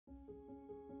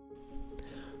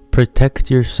Protect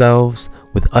yourselves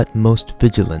with utmost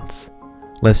vigilance,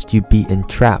 lest you be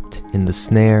entrapped in the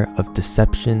snare of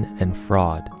deception and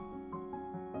fraud.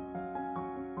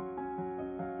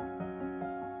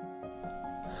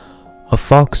 A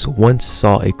fox once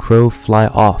saw a crow fly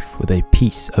off with a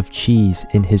piece of cheese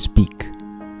in his beak.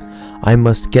 "I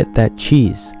must get that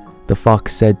cheese," the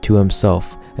fox said to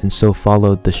himself, and so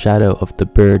followed the shadow of the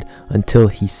bird until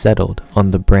he settled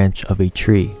on the branch of a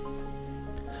tree.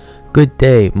 "Good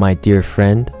day, my dear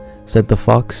friend," said the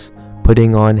fox,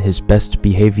 putting on his best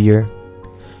behavior.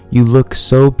 "You look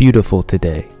so beautiful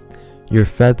today. Your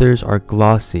feathers are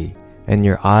glossy, and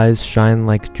your eyes shine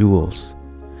like jewels.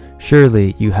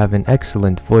 Surely you have an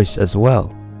excellent voice as well.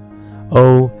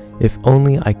 Oh, if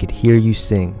only I could hear you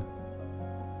sing."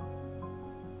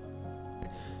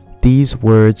 These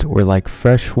words were like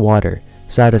fresh water,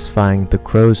 satisfying the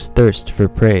crow's thirst for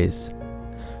praise.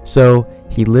 So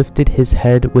he lifted his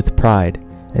head with pride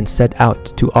and set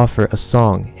out to offer a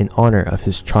song in honor of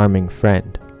his charming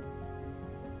friend.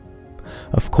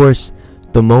 Of course,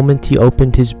 the moment he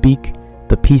opened his beak,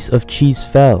 the piece of cheese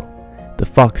fell. The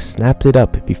fox snapped it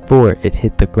up before it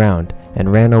hit the ground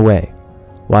and ran away,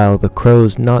 while the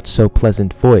crow's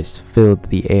not-so-pleasant voice filled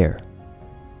the air.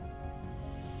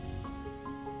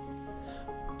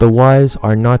 The wise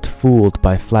are not fooled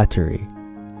by flattery.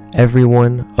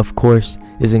 Everyone, of course,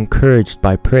 is encouraged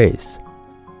by praise.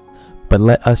 But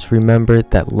let us remember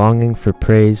that longing for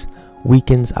praise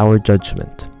weakens our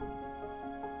judgment.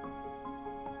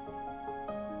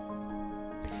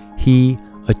 He,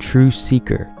 a true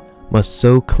seeker, must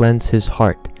so cleanse his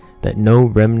heart that no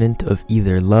remnant of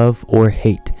either love or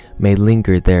hate may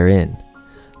linger therein,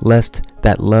 lest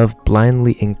that love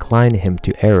blindly incline him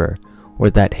to error, or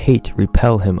that hate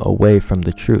repel him away from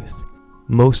the truth.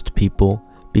 Most people,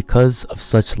 because of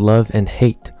such love and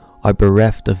hate, are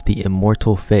bereft of the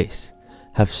immortal face,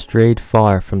 have strayed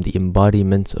far from the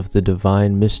embodiments of the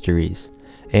divine mysteries,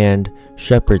 and,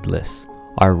 shepherdless,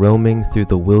 are roaming through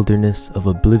the wilderness of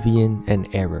oblivion and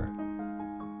error.